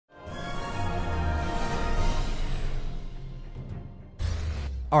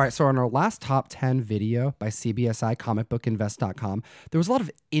All right, so on our last top 10 video by CBSI, comicbookinvest.com, there was a lot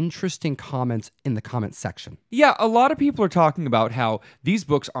of interesting comments in the comments section. Yeah, a lot of people are talking about how these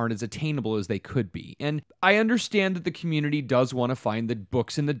books aren't as attainable as they could be. And I understand that the community does want to find the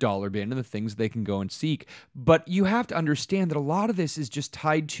books in the dollar bin and the things they can go and seek. But you have to understand that a lot of this is just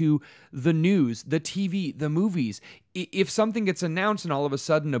tied to the news, the TV, the movies. If something gets announced and all of a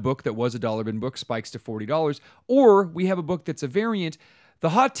sudden a book that was a dollar bin book spikes to $40, or we have a book that's a variant, the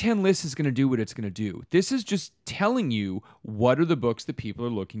Hot 10 list is going to do what it's going to do. This is just telling you what are the books that people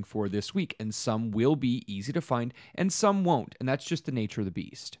are looking for this week, and some will be easy to find and some won't, and that's just the nature of the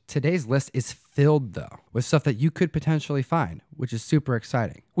beast. Today's list is filled, though, with stuff that you could potentially find, which is super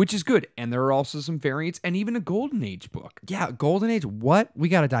exciting. Which is good, and there are also some variants and even a Golden Age book. Yeah, Golden Age, what? We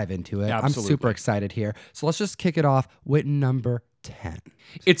got to dive into it. Absolutely. I'm super excited here. So let's just kick it off with number 10.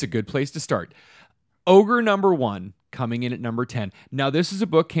 It's a good place to start. Ogre number 1. Coming in at number 10. Now, this is a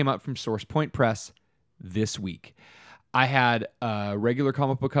book came out from Source Point Press this week. I had a regular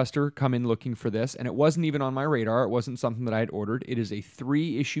comic book customer come in looking for this, and it wasn't even on my radar. It wasn't something that I had ordered. It is a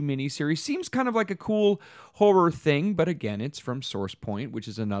 3-issue miniseries. Seems kind of like a cool horror thing, but again, it's from Source Point, which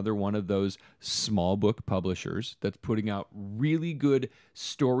is another one of those small book publishers that's putting out really good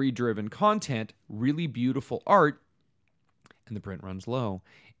story-driven content, really beautiful art, and the print runs low.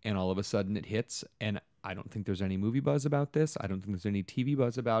 And all of a sudden it hits, and I don't think there's any movie buzz about this. I don't think there's any TV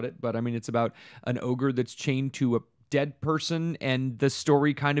buzz about it. But I mean, it's about an ogre that's chained to a dead person, and the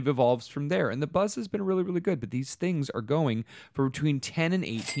story kind of evolves from there. And the buzz has been really, really good. But these things are going for between $10 and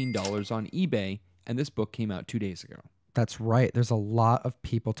 $18 on eBay. And this book came out 2 days ago. That's right. There's a lot of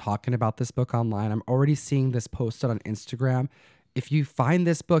people talking about this book online. I'm already seeing this posted on Instagram. If you find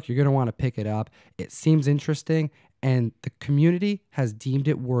this book, you're going to want to pick it up. It seems interesting, and the community has deemed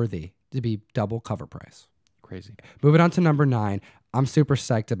it worthy to be double cover price. Crazy. Moving on to number 9. I'm super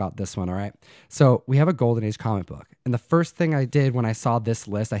psyched about this one, all right? So we have a Golden Age comic book. And the first thing I did when I saw this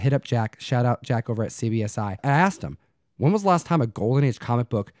list, I hit up Jack, shout out Jack over at CBSI, and I asked him, when was the last time a Golden Age comic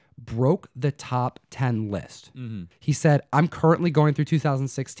book broke the top 10 list? Mm-hmm. He said, I'm currently going through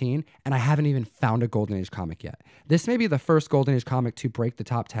 2016, and I haven't even found a Golden Age comic yet. This may be the first Golden Age comic to break the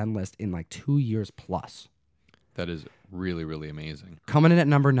top 10 list in like 2 years plus. That is really, really amazing. Coming in at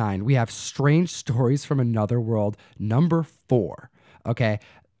number 9, we have Strange Stories from Another World, number 4. Okay,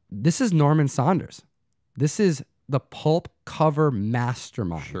 this is Norman Saunders. This is the pulp cover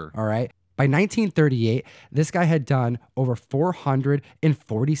mastermind. Sure. All right. By 1938, this guy had done over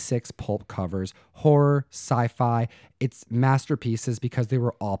 446 pulp covers, horror, sci-fi. It's masterpieces because they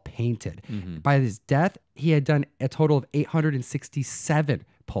were all painted. Mm-hmm. By his death, he had done a total of 867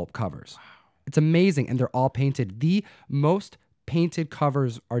 pulp covers. Wow. It's amazing, and they're all painted. The most painted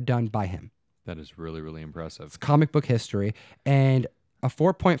covers are done by him. That is really, really impressive. It's comic book history, and a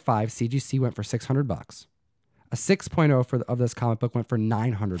 4.5 CGC went for $600. A 6.0 of this comic book went for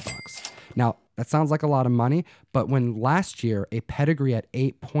 $900. Now, that sounds like a lot of money, but when last year a pedigree at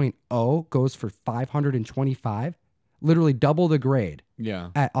 8.0 goes for $525, literally double the grade, yeah,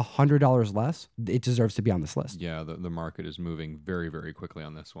 at $100 less, it deserves to be on this list. Yeah, the market is moving very, very quickly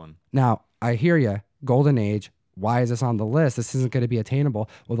on this one. Now, I hear you, Golden Age, why is this on the list? This isn't going to be attainable.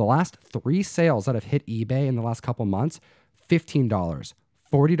 Well, the last 3 sales that have hit eBay in the last couple months, $15,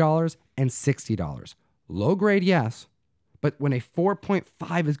 $40, and $60. Low grade, yes, but when a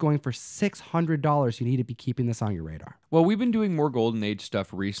 4.5 is going for $600, you need to be keeping this on your radar. Well, we've been doing more Golden Age stuff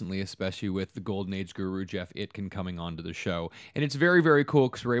recently, especially with the Golden Age guru, Jeff Itkin, coming onto the show. And it's very, very cool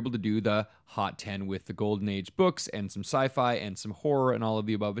because we're able to do the Hot 10 with the Golden Age books and some sci-fi and some horror and all of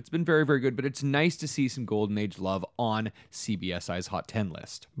the above. It's been very, very good, but it's nice to see some Golden Age love on CBSI's Hot 10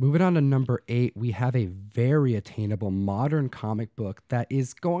 list. Moving on to number 8, we have a very attainable modern comic book that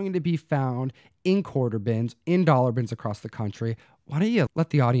is going to be found in quarter bins, in dollar bins across the country. Why don't you let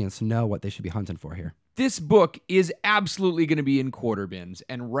the audience know what they should be hunting for here? This book is absolutely going to be in quarter bins,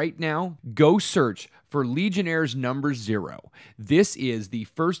 and right now, go search for Legionnaires number 0. This is the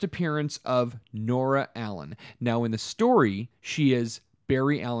first appearance of Nora Allen. Now, in the story, she is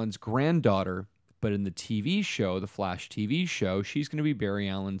Barry Allen's granddaughter, but in the TV show, the Flash TV show, she's going to be Barry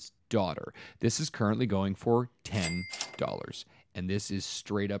Allen's daughter. This is currently going for $10. And this is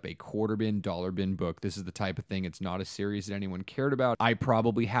straight up a quarter bin, dollar bin book. This is the type of thing, it's not a series that anyone cared about. I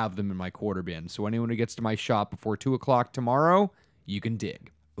probably have them in my quarter bin. So anyone who gets to my shop before 2 o'clock tomorrow, you can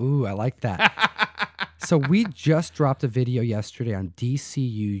dig. Ooh, I like that. So we just dropped a video yesterday on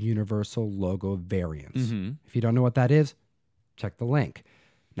DCU Universal logo variants. Mm-hmm. If you don't know what that is, check the link.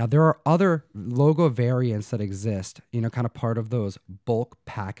 Now, there are other logo variants that exist, kind of part of those bulk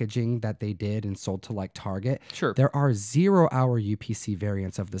packaging that they did and sold to like Target. Sure. There are 0-hour UPC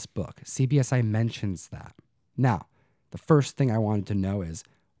variants of this book. CBSI mentions that. Now, the first thing I wanted to know is,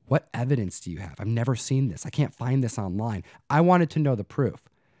 what evidence do you have? I've never seen this. I can't find this online. I wanted to know the proof.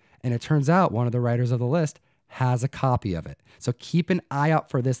 And it turns out one of the writers of the list has a copy of it. So keep an eye out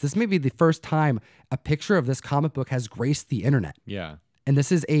for this. This may be the first time a picture of this comic book has graced the internet. Yeah. And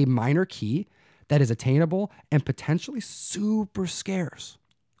this is a minor key that is attainable and potentially super scarce.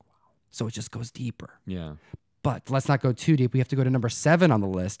 So it just goes deeper. Yeah. But let's not go too deep. We have to go to number 7 on the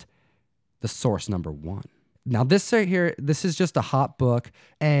list, the source number 1. Now this right here, this is just a hot book,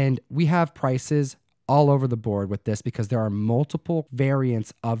 and we have prices all over the board with this because there are multiple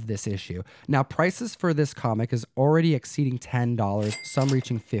variants of this issue. Now, prices for this comic is already exceeding $10, some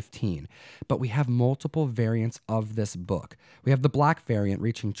reaching $15, but we have multiple variants of this book. We have the black variant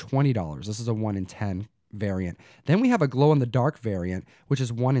reaching $20. This is a 1 in 10 variant. Then we have a glow-in-the-dark variant, which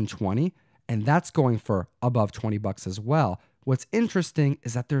is 1 in 20, and that's going for above $20 as well. What's interesting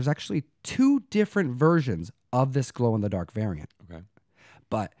is that there's actually 2 different versions of this glow-in-the-dark variant. Okay.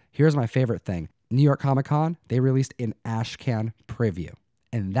 But here's my favorite thing. New York Comic Con, they released an Ashcan preview.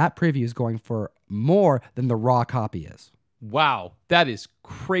 And that preview is going for more than the raw copy is. Wow, that is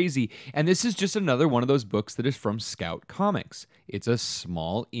crazy. And this is just another one of those books that is from Scout Comics. It's a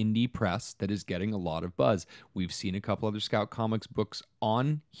small indie press that is getting a lot of buzz. We've seen a couple other Scout Comics books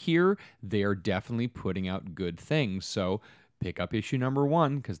on here. They are definitely putting out good things. So pick up issue number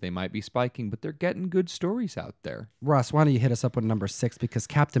 1 because they might be spiking, but they're getting good stories out there. Russ, why don't you hit us up with number 6 because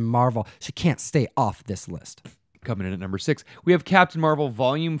Captain Marvel, she can't stay off this list. Coming in at number 6, we have Captain Marvel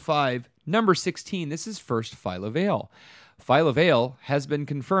Volume 5, number 16. This is first Phyla Vale. Phyla Vale has been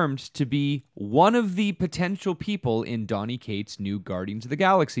confirmed to be one of the potential people in Donny Cates' new Guardians of the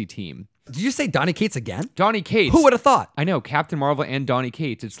Galaxy team. Did you say Donny Cates again? Donny Cates. Who would have thought? I know, Captain Marvel and Donny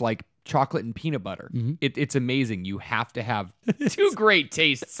Cates. It's like chocolate and peanut butter. Mm-hmm. It's amazing. You have to have 2 great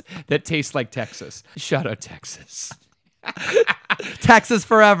tastes that taste like Texas. Shout out Texas. Texas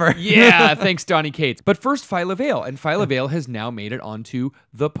forever. Yeah, thanks, Donny Cates. But first, Phyla Vale. And Phyla Vale has now made it onto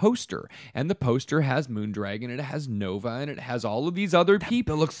the poster. And the poster has Moondragon, it has Nova, and it has all of these other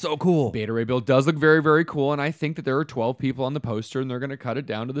people. It looks so cool. Beta Ray Bill does look very, very cool. And I think that there are 12 people on the poster, and they're going to cut it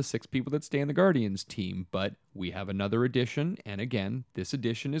down to the 6 people that stay in the Guardians team. But we have another edition. And again, this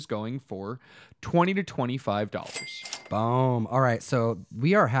edition is going for $20 to $25. Boom. All right, so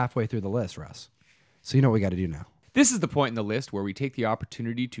we are halfway through the list, Russ. So you know what we got to do now. This is the point in the list where we take the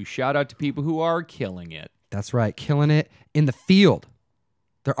opportunity to shout out to people who are killing it. That's right, killing it in the field.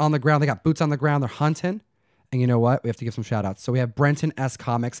 They're on the ground. They got boots on the ground. They're hunting. And you know what? We have to give some shout outs. So we have Brenton S.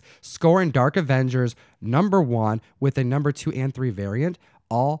 Comics scoring Dark Avengers number 1 with a number 2 and 3 variant,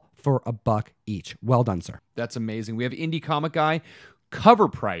 all for $1 each. Well done, sir. That's amazing. We have Indie Comic Guy. Cover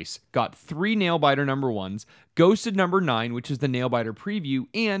price got 3 Nailbiter number 1s, Ghosted number 9, which is the Nailbiter preview,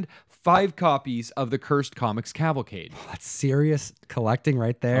 and 5 copies of the Cursed Comics Cavalcade. That's serious collecting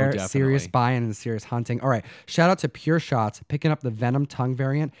right there. Oh, definitely. Serious buying and serious hunting. All right. Shout out to Pure Shots picking up the Venom Tongue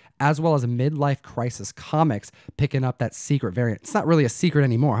variant, as well as Midlife Crisis Comics picking up that secret variant. It's not really a secret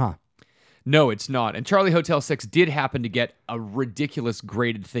anymore, huh? No, it's not. And Charlie Hotel 6 did happen to get a ridiculous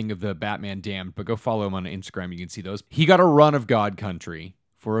graded thing of the Batman Damned, but go follow him on Instagram. You can see those. He got a run of God Country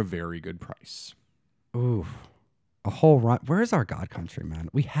for a very good price. Ooh. A whole run. Where's our God Country, man?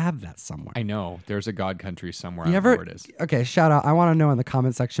 We have that somewhere. I know. There's a God Country somewhere. You I don't know ever? where it is. Okay, shout out. I want to know in the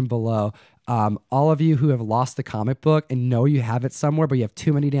comment section below, all of you who have lost a comic book and know you have it somewhere, but you have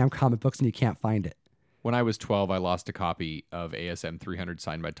too many damn comic books and you can't find it. When I was 12, I lost a copy of ASM 300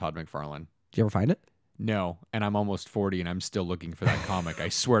 signed by Todd McFarlane. Did you ever find it? No, and I'm almost 40 and I'm still looking for that comic. I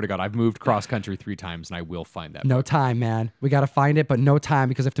swear to God, I've moved cross country 3 times and I will find that. No book. time, man. We got to find it, but no time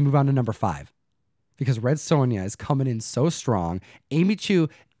because we have to move on to number 5. Because Red Sonja is coming in so strong. Amy Chu,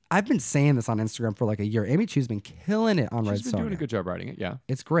 I've been saying this on Instagram for like a year. Amy Chu's been killing it on Red Sonja. She's been doing a good job writing it, yeah.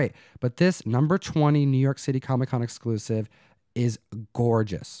 It's great. But this number 20 New York City Comic Con exclusive is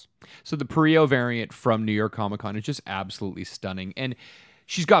gorgeous. So the Perio variant from New York Comic Con is just absolutely stunning. And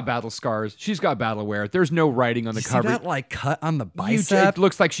she's got battle scars. She's got battle wear. There's no writing on the cover. See that like cut on the bicep? It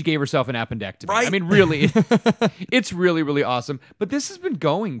looks like she gave herself an appendectomy. Right? I mean, really, it's really, really awesome. But this has been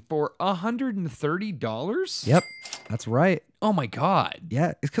going for $130. Yep, that's right. Oh my God.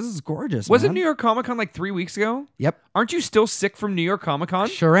 Yeah, it's because it's gorgeous. Was man. it New York Comic Con like 3 weeks ago? Yep. Aren't you still sick from New York Comic Con?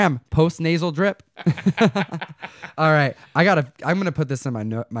 Sure am. Post nasal drip. All right, I'm gonna put this in my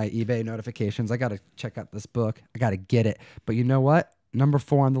eBay notifications. I gotta check out this book. I gotta get it. But you know what? Number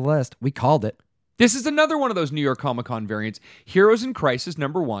 4 on the list. We called it. This is another one of those New York Comic Con variants. Heroes in Crisis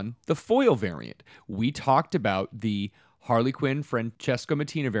 #1, the foil variant. We talked about the Harley Quinn Francesca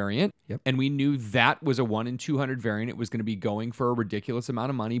Mattina variant, and we knew that was a 1 in 200 variant. It was going to be going for a ridiculous amount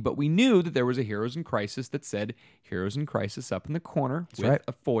of money, but we knew that there was a Heroes in Crisis that said Heroes in Crisis up in the corner with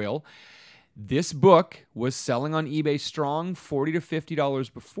a foil. This book was selling on eBay strong, $40 to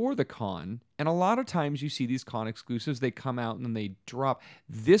 $50 before the con, and a lot of times you see these con exclusives, they come out and then they drop.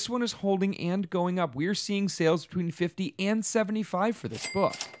 This one is holding and going up. We're seeing sales between $50 and $75 for this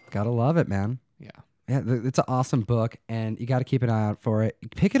book. Gotta love it, man. Yeah. Yeah, it's an awesome book, and you got to keep an eye out for it.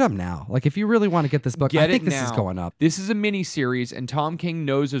 Pick it up now. Like, if you really want to get this book, I think this is going up. This is a mini series, and Tom King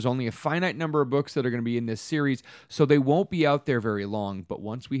knows there's only a finite number of books that are going to be in this series, so they won't be out there very long. But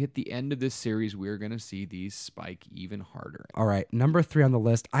once we hit the end of this series, we're going to see these spike even harder. All right, number 3 on the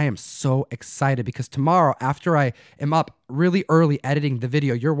list. I am so excited because tomorrow, after I am up really early editing the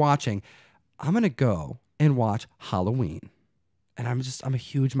video you're watching, I'm going to go and watch Halloween. And I'm a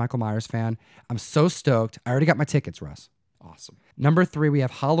huge Michael Myers fan. I'm so stoked. I already got my tickets, Russ. Awesome. Number 3, we have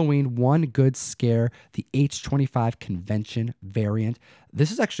Halloween One Good Scare, the H25 convention variant.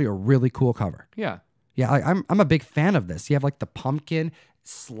 This is actually a really cool cover. Yeah. Yeah, I'm a big fan of this. You have like the pumpkin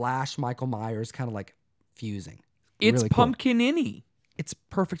 / Michael Myers kind of like fusing. It's really pumpkin-y. It's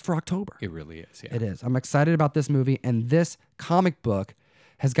perfect for October. It really is, yeah. It is. I'm excited about this movie, and this comic book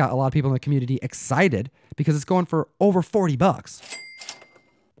has got a lot of people in the community excited because it's going for over $40.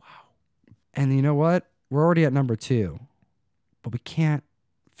 Wow. And you know what? We're already at number 2, but we can't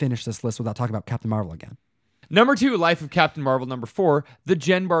finish this list without talking about Captain Marvel again. Number 2, Life of Captain Marvel. Number 4, the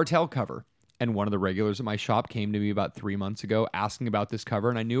Jen Bartel cover. And one of the regulars at my shop came to me about 3 months ago asking about this cover,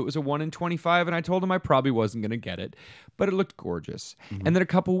 and I knew it was a 1 in 25, and I told him I probably wasn't going to get it, but it looked gorgeous. And then a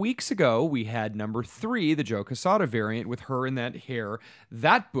couple weeks ago, we had number 3, the Joe Quesada variant with her in that hair.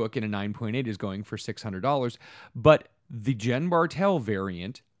 That book in a 9.8 is going for $600, but the Jen Bartel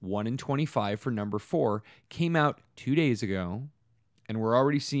variant, 1 in 25 for number 4, came out 2 days ago, and we're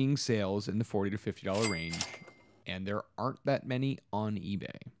already seeing sales in the $40 to $50 range, and there aren't that many on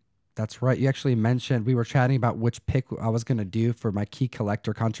eBay. That's right. You actually mentioned, we were chatting about which pick I was going to do for my key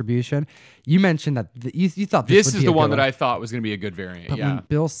collector contribution. You mentioned that you thought this is the one that I thought was going to be a good variant. But when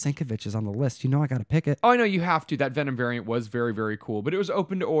Bill Sienkiewicz is on the list, you know I got to pick it. Oh, I know you have to. That Venom variant was very, very cool, but it was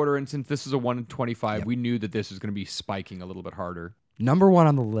open to order, and since this is a 1 in 25, we knew that this was going to be spiking a little bit harder. Number 1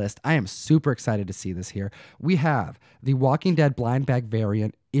 on the list. I am super excited to see this here. We have the Walking Dead blind bag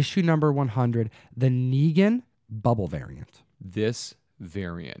variant, issue number 100, the Negan bubble variant. This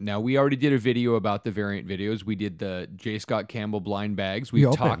variant. Now, we already did a video about the variant videos. We did the J. Scott Campbell blind bags. We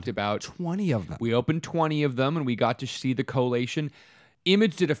talked about 20 of them. We opened 20 of them, and we got to see the collation.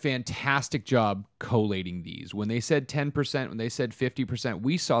 Image did a fantastic job collating these. When they said 10%, when they said 50%,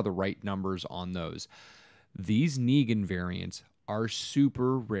 we saw the right numbers on those. These Negan variants are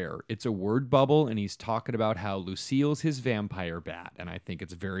super rare. It's a word bubble, and he's talking about how Lucille's his vampire bat, and I think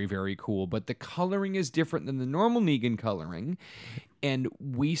it's very, very cool. But the coloring is different than the normal Negan coloring, and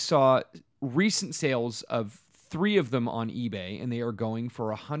we saw recent sales of 3 of them on eBay, and they are going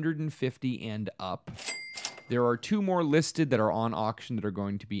for $150 and up. There are 2 more listed that are on auction that are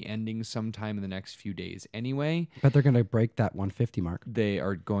going to be ending sometime in the next few days anyway. But they're going to break that 150 mark. They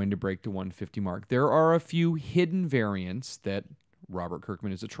are going to break the 150 mark. There are a few hidden variants that Robert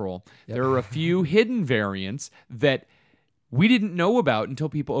Kirkman is a troll. Yep. There are a few hidden variants that we didn't know about until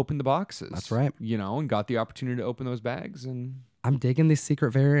people opened the boxes. That's right. You know, and got the opportunity to open those bags. And I'm digging these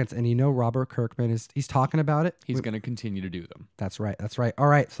secret variants, and you know Robert Kirkman he's talking about it. He's going to continue to do them. That's right. That's right. All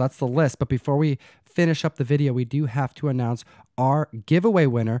right, so that's the list. But before we finish up the video, we do have to announce our giveaway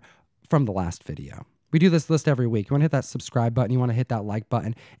winner from the last video. We do this list every week. You want to hit that subscribe button. You want to hit that like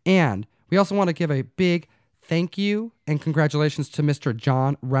button. And we also want to give a big thank you and congratulations to Mr.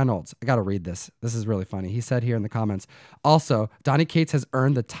 John Reynolds. I got to read this. This is really funny. He said here in the comments, also, Donnie Cates has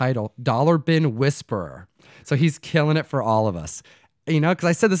earned the title Dollar Bin Whisperer. So he's killing it for all of us. You know, because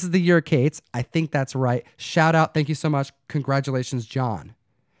I said this is the year of Cates. I think that's right. Shout out. Thank you so much. Congratulations, John.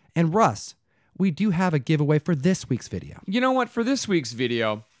 And Russ, we do have a giveaway for this week's video. You know what? For this week's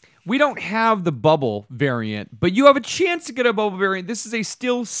video, we don't have the bubble variant, but you have a chance to get a bubble variant. This is a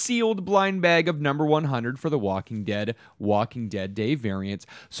still sealed blind bag of number 100 for the Walking Dead Day variants.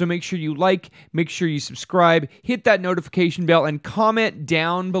 So make sure you like, make sure you subscribe, hit that notification bell, and comment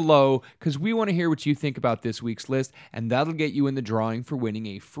down below because we want to hear what you think about this week's list, and that'll get you in the drawing for winning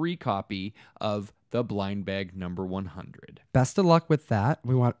a free copy of the blind bag number 100. Best of luck with that.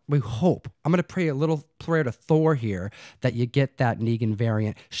 We hope. I'm going to pray a little prayer to Thor here that you get that Negan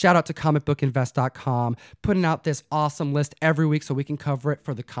variant. Shout out to comicbookinvest.com, putting out this awesome list every week so we can cover it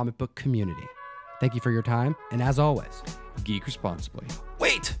for the comic book community. Thank you for your time, and as always, Geek responsibly.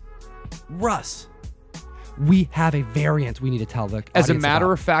 wait, Russ, we have a variant we need to tell the As a audience matter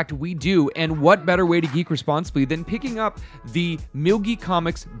about. of fact, we do. And what better way to geek responsibly than picking up the Milgeek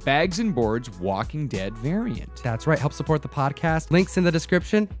Comics Bags and Boards Walking Dead variant? That's right. Help support the podcast. Links in the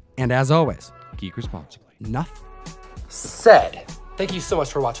description. And as always, Geek responsibly. enough said. Thank you so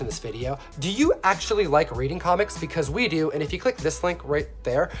much for watching this video. Do you actually like reading comics? Because we do, and if you click this link right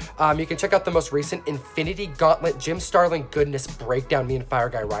there, you can check out the most recent Infinity Gauntlet Jim Starlin goodness breakdown me and Fire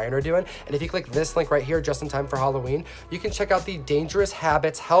Guy Ryan are doing. And if you click this link right here, just in time for Halloween, you can check out the Dangerous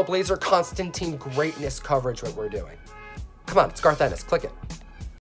Habits Hellblazer Constantine greatness coverage that we're doing. Come on, it's Garth Ennis, click it.